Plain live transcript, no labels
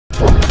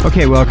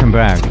Okay, welcome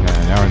back.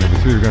 Hour number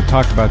 3. We're going to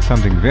talk about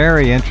something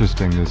very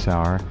interesting this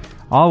hour,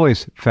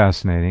 always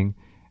fascinating,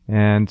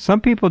 and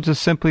some people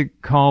just simply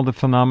call the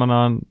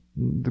phenomenon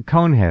the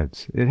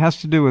Coneheads. It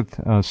has to do with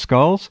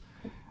skulls,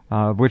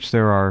 of which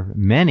there are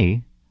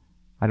many.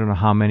 I don't know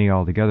how many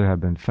altogether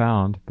have been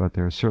found, but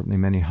there are certainly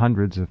many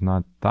hundreds, if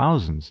not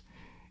thousands,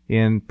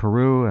 in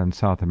Peru and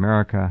South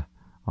America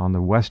on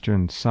the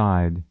western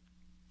side.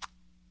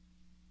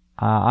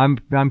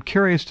 I'm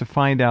curious to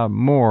find out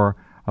more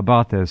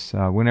about this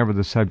whenever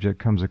the subject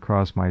comes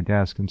across my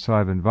desk, and so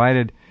I've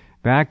invited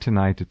back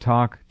tonight to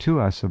talk to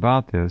us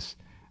about this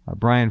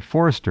Brien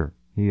Foerster.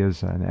 He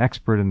is an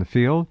expert in the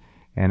field,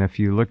 and if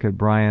you look at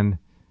Brien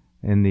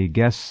in the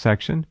guest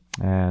section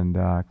and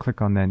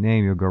click on that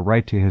name, you'll go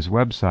right to his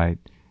website,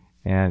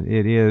 and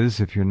it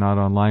is, if you're not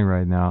online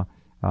right now,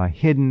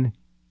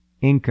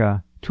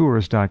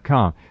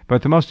 hiddenincatours.com.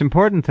 But the most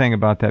important thing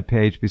about that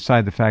page,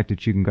 beside the fact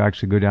that you can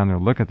actually go down there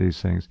and look at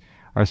these things,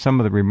 are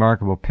some of the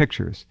remarkable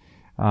pictures.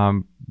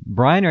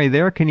 Brien, are you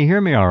there? Can you hear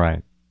me all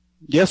right?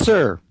 Yes,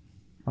 sir.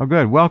 Oh,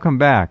 good. Welcome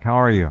back. How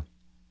are you?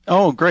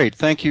 Oh, great.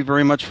 Thank you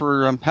very much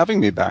for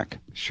having me back.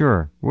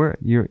 Sure.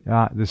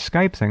 The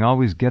Skype thing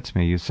always gets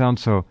me. You sound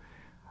so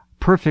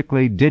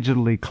perfectly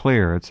digitally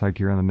clear. It's like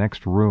you're in the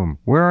next room.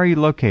 Where are you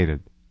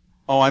located?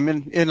 Oh, I'm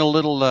in a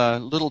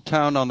little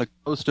town on the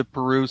coast of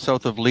Peru,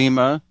 south of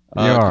Lima,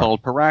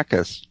 called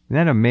Paracas. Isn't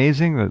that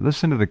amazing?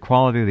 Listen to the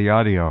quality of the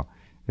audio.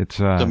 It's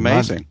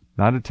amazing.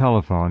 Not a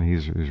telephone.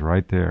 He's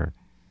right there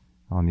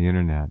on the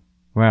internet.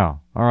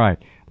 Well, all right.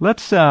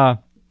 Let's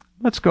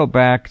go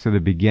back to the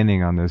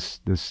beginning on this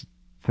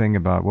thing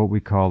about what we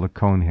call the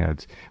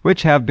Coneheads,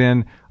 which have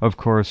been, of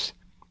course,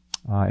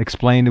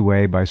 explained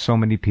away by so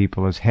many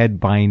people as head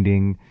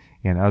binding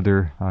and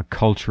other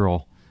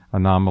cultural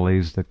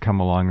anomalies that come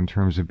along in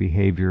terms of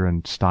behavior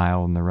and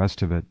style and the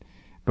rest of it.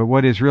 But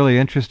what is really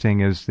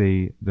interesting is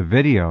the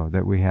video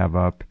that we have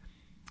up,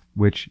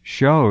 which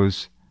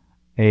shows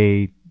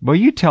well,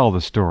 you tell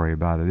the story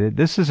about it.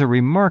 This is a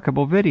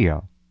remarkable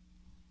video.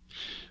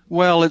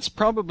 Well, it's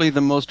probably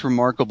the most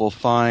remarkable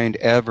find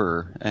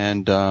ever.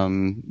 And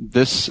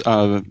this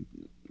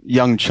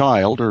young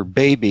child, or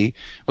baby,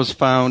 was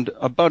found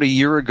about a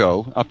year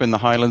ago up in the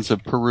highlands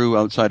of Peru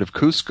outside of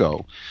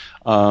Cusco.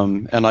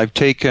 And I've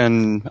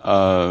taken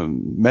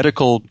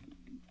medical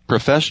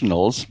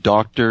professionals,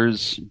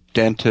 doctors,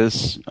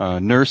 dentists,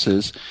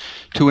 nurses,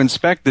 to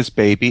inspect this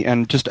baby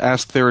and just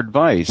ask their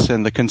advice.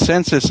 And the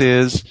consensus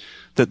is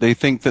that they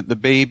think that the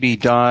baby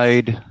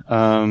died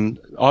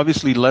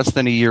obviously less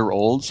than a year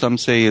old. Some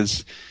say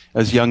as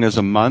young as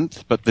a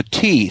month. But the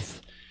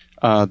teeth,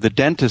 the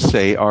dentists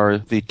say, are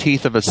the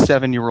teeth of a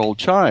 7-year-old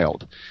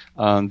child.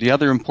 The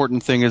other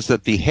important thing is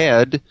that the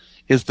head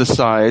is the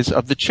size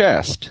of the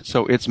chest.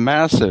 So it's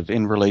massive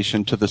in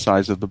relation to the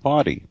size of the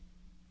body.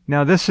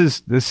 Now, this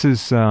is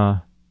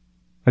a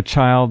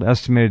child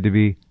estimated to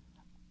be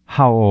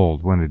how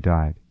old when it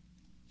died?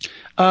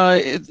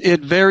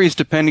 It varies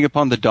depending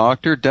upon the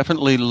doctor.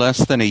 Definitely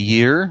less than a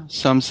year.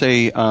 Some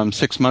say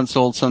 6 months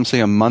old. Some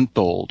say a month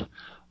old.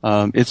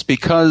 It's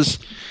because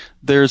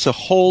there's a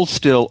hole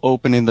still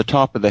open in the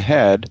top of the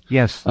head.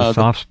 Yes, the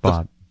soft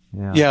spot.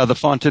 Yeah, the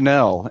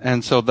fontanelle.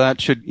 And so that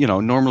should,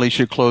 normally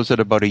should close at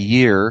about a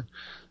year.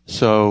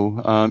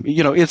 So,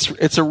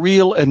 it's a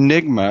real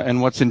enigma.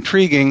 And what's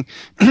intriguing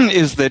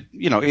is that,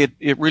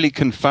 it really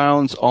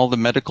confounds all the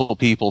medical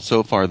people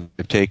so far that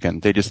they've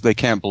taken. They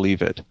can't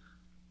believe it.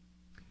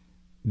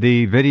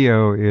 The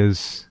video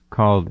is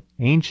called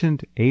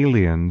Ancient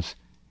Aliens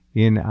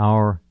in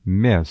Our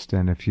Midst.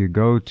 And if you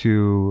go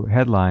to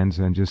headlines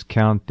and just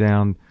count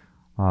down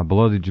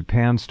below the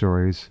Japan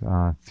stories,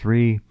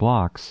 3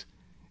 blocks,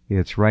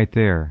 it's right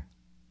there.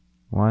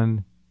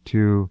 1,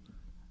 2,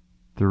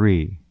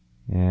 3.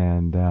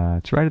 And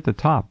it's right at the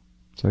top.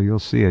 So you'll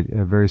see it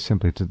very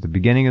simply. It's at the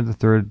beginning of the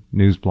 3rd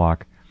news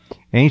block.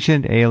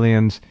 Ancient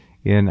Aliens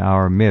in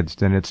Our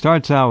Midst. And it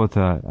starts out with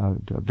a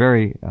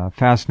very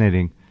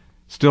fascinating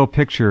still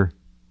picture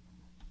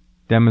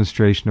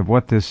demonstration of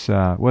what this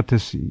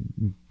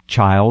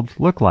child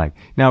looked like.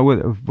 Now,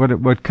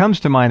 what comes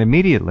to mind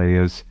immediately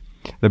is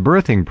the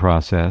birthing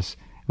process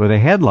with a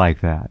head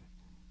like that.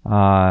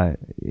 How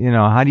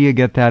do you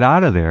get that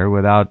out of there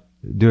without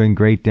doing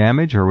great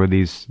damage, or were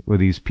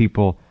these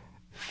people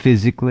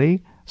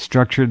physically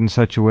structured in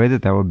such a way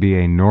that would be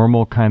a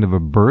normal kind of a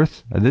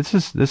birth? This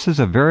is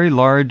a very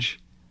large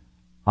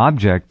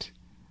object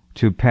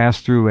to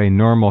pass through a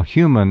normal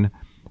human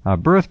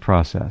birth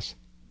process.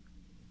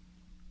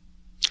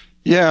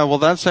 Yeah, well,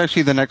 that's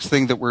actually the next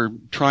thing that we're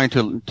trying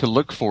to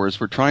look for,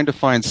 is we're trying to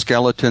find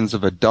skeletons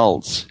of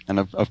adults and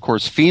of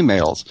course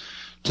females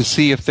to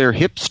see if their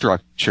hip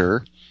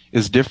structure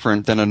is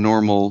different than a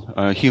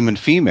normal human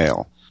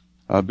female.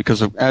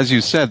 Because as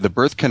you said, the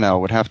birth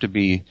canal would have to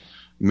be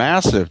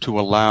massive to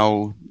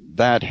allow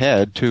that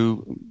head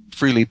to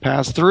freely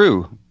pass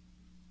through.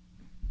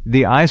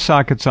 The eye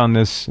sockets on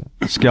this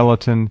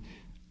skeleton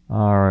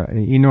are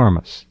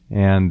enormous,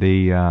 and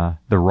the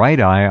right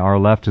eye, our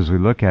left as we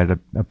look at it,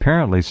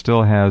 apparently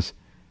still has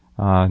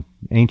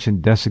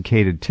ancient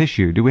desiccated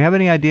tissue. Do we have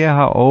any idea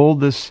how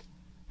old this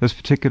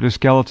particular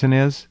skeleton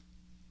is?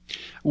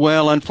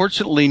 Well,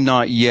 unfortunately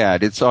not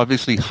yet. It's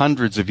obviously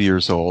hundreds of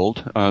years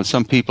old.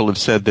 Some people have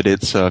said that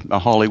it's a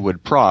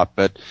Hollywood prop,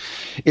 but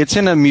it's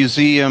in a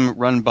museum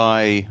run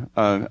by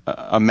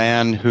a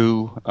man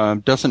who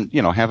doesn't,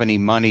 have any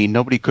money.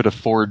 Nobody could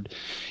afford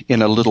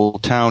in a little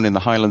town in the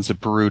highlands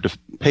of Peru to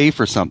pay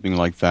for something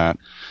like that.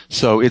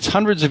 So it's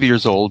hundreds of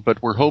years old,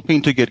 but we're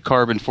hoping to get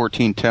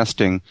carbon-14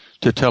 testing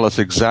to tell us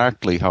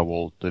exactly how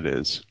old it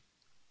is.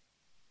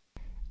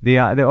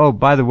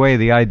 By the way,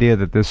 the idea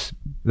that this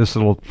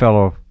little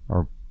fellow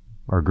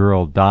or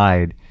girl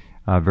died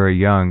very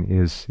young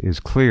is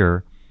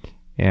clear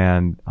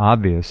and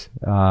obvious.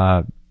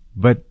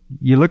 But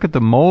you look at the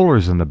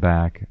molars in the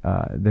back;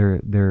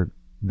 they're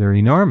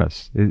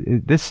enormous.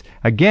 This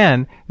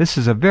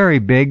is a very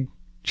big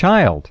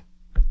child.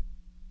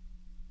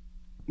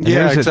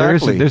 Yeah,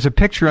 exactly. There's a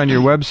picture on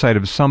your website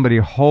of somebody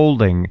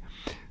holding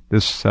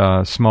this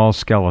small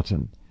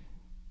skeleton,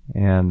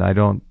 and I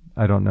don't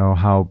know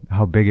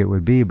how big it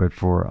would be, but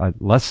for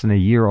less than a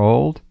year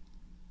old,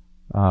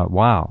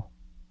 wow.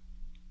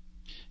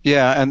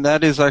 Yeah, and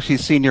that is actually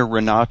Senior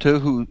Renato,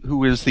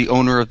 who is the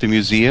owner of the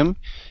museum.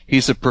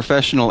 He's a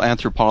professional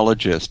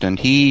anthropologist, and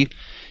he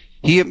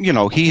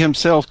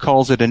himself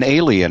calls it an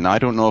alien. I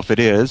don't know if it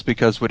is,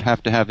 because we'd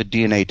have to have it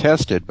DNA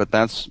tested, but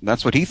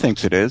that's what he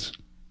thinks it is.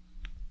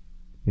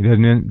 He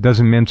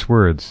doesn't mince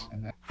words.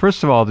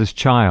 First of all, this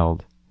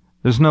child,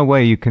 there's no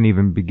way you can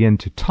even begin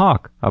to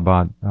talk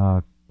about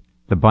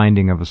the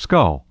binding of a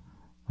skull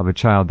of a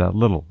child that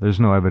little. There's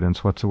no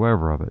evidence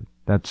whatsoever of it.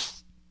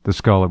 That's the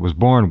skull it was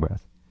born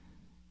with.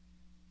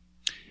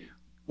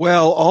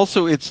 Well,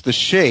 also it's the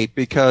shape,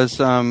 because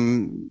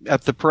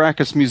at the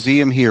Paracas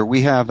Museum here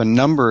we have a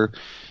number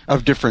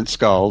of different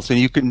skulls, and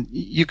you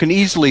can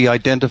easily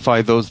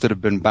identify those that have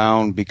been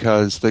bound,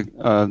 because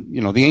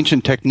the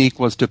ancient technique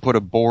was to put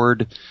a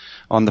board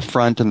on the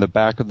front and the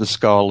back of the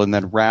skull and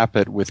then wrap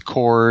it with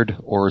cord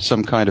or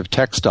some kind of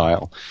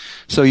textile.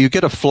 So you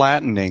get a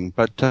flattening,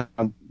 but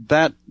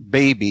that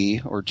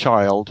baby or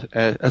child,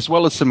 as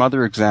well as some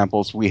other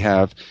examples we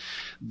have,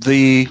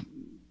 the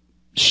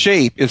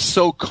shape is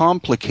so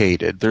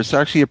complicated. There's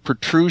actually a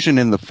protrusion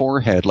in the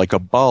forehead, like a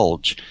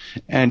bulge,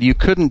 and you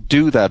couldn't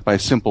do that by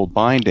simple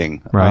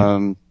binding.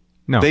 Right.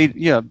 No.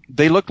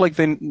 They look like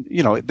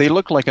they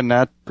look like a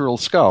natural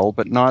skull,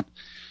 but not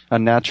a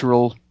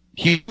natural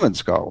human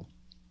skull.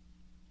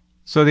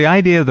 So the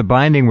idea of the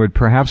binding would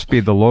perhaps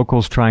be the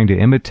locals trying to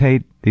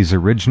imitate these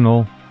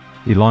original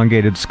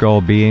elongated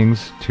skull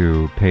beings,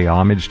 to pay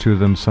homage to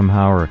them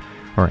somehow,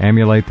 or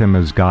emulate them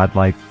as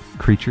godlike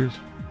creatures?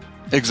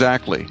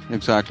 Exactly.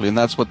 And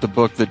that's what the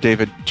book that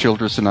David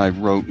Childress and I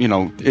wrote,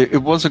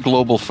 it was a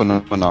global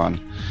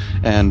phenomenon.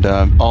 And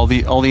all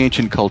the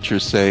ancient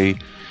cultures say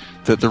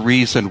that the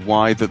reason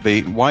why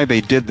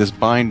they did this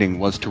binding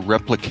was to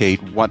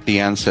replicate what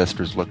the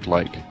ancestors looked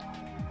like.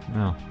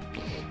 Oh.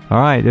 All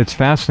right, it's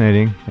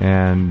fascinating,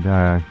 and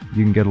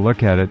you can get a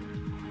look at it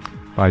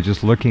by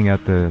just looking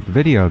at the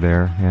video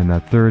there and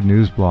that third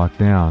news block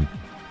down,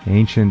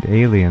 Ancient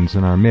Aliens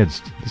in Our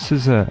Midst. This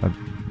is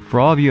for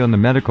all of you in the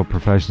medical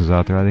professions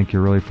out there, I think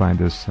you'll really find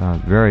this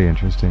very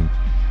interesting,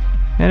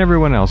 and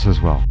everyone else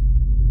as well.